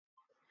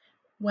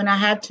When I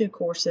have two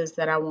courses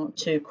that I want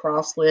to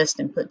cross-list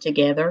and put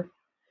together,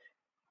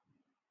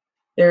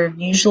 they're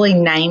usually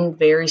named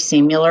very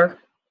similar,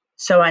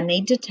 so I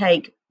need to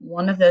take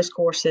one of those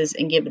courses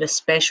and give it a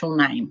special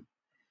name.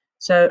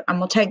 So I'm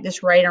going to take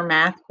this Radar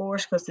Math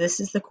course because this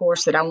is the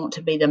course that I want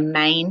to be the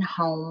main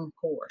home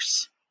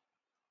course.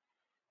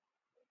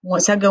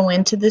 Once I go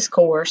into this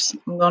course,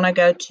 I'm going to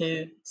go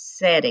to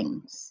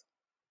Settings.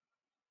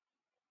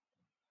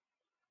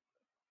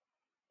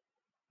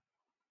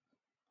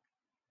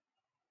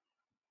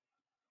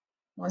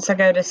 Once I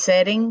go to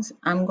Settings,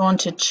 I'm going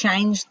to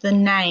change the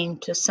name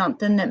to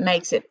something that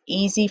makes it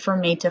easy for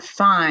me to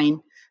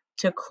find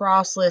to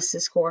cross-list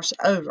this course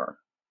over.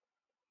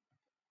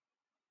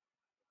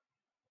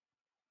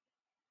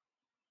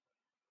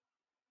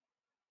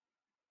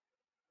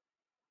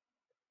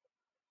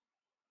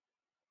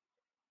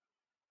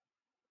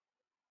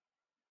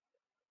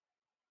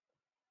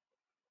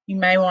 You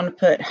may want to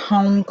put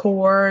home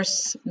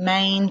course,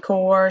 main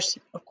course.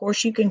 Of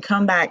course, you can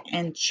come back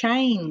and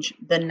change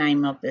the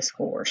name of this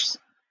course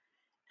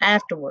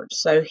afterwards.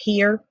 So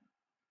here,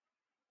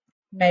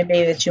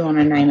 maybe that you want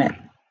to name it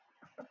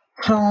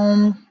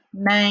home,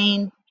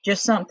 main,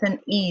 just something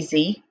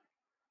easy.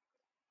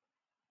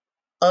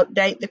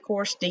 Update the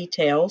course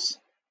details.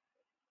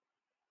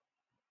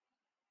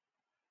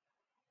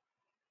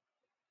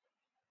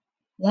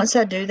 Once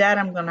I do that,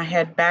 I'm going to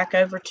head back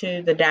over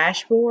to the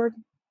dashboard.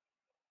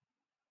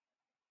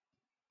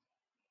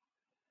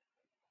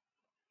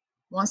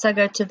 Once I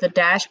go to the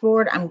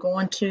dashboard, I'm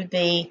going to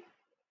the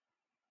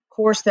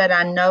course that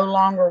I no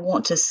longer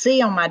want to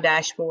see on my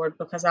dashboard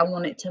because I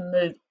want it to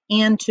move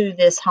into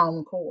this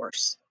home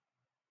course.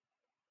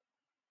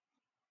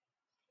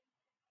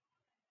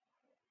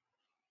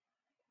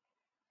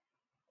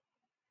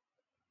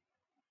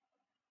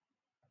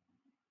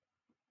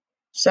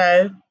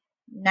 So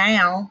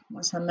now,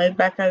 once I move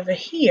back over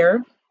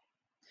here,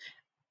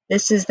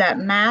 this is that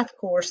math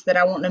course that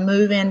I want to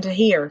move into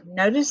here.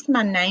 Notice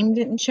my name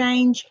didn't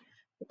change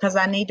because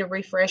I need to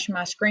refresh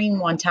my screen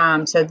one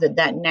time so that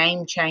that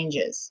name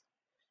changes.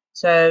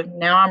 So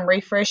now I'm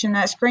refreshing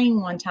that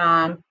screen one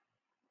time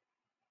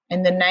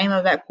and the name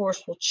of that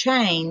course will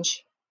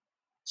change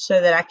so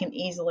that I can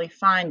easily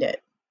find it.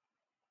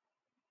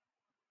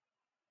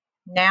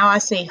 Now I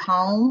see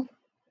home.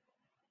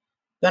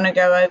 I'm going to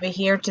go over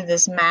here to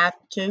this Math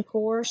 2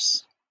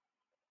 course.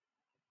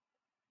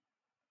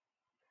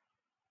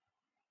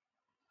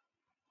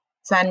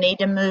 So I need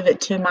to move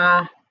it to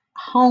my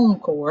home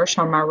course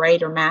or my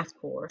Radar Math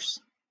course.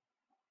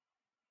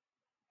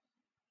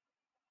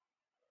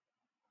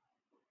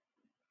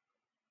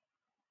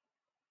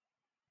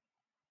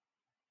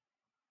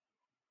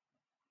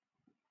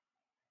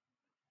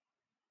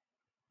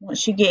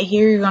 Once you get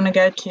here, you're going to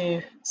go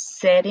to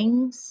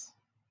Settings.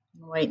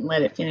 Wait and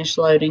let it finish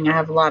loading. I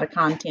have a lot of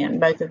content in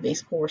both of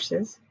these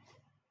courses.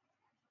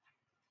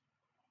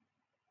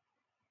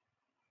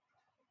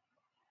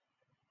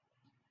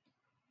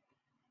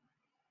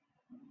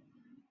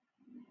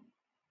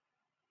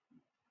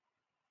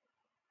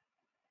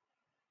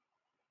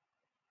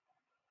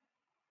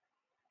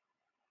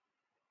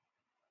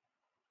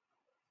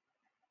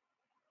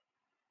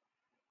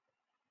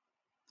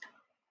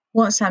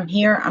 Once I'm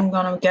here, I'm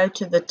going to go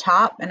to the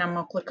top and I'm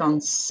going to click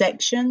on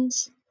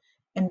Sections.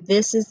 And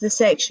this is the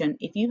section.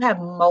 If you have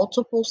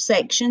multiple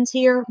sections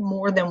here,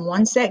 more than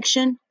one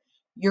section,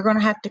 you're going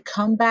to have to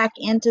come back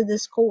into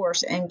this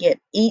course and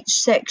get each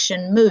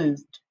section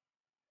moved.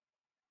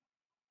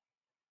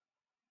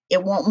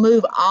 It won't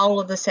move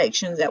all of the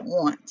sections at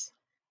once,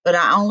 but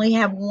I only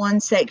have one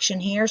section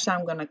here, so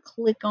I'm going to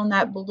click on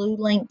that blue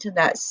link to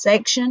that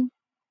section.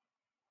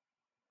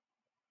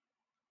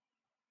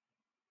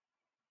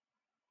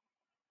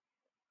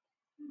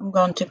 I'm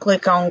going to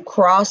click on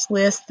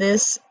cross-list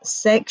this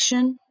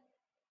section.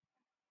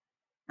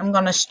 I'm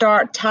going to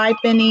start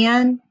typing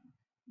in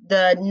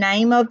the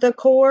name of the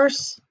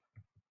course.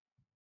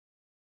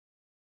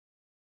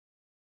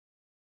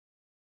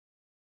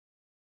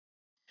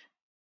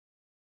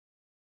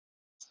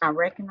 I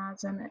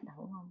recognizing it.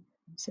 Hold on.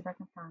 Let me see if I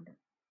can find it.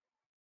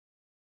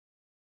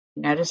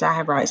 Notice I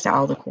have rights to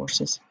all the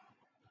courses.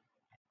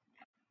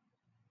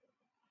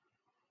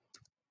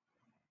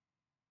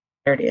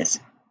 There it is.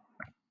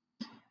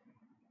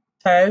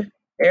 So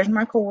there's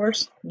my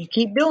course. You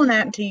keep doing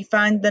that until you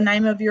find the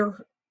name of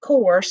your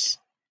course.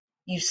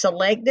 You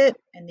select it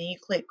and then you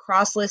click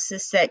cross list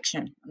this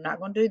section. I'm not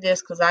going to do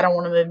this because I don't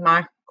want to move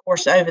my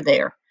course over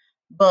there,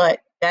 but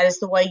that is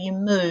the way you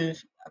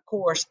move a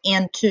course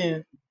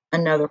into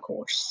another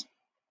course.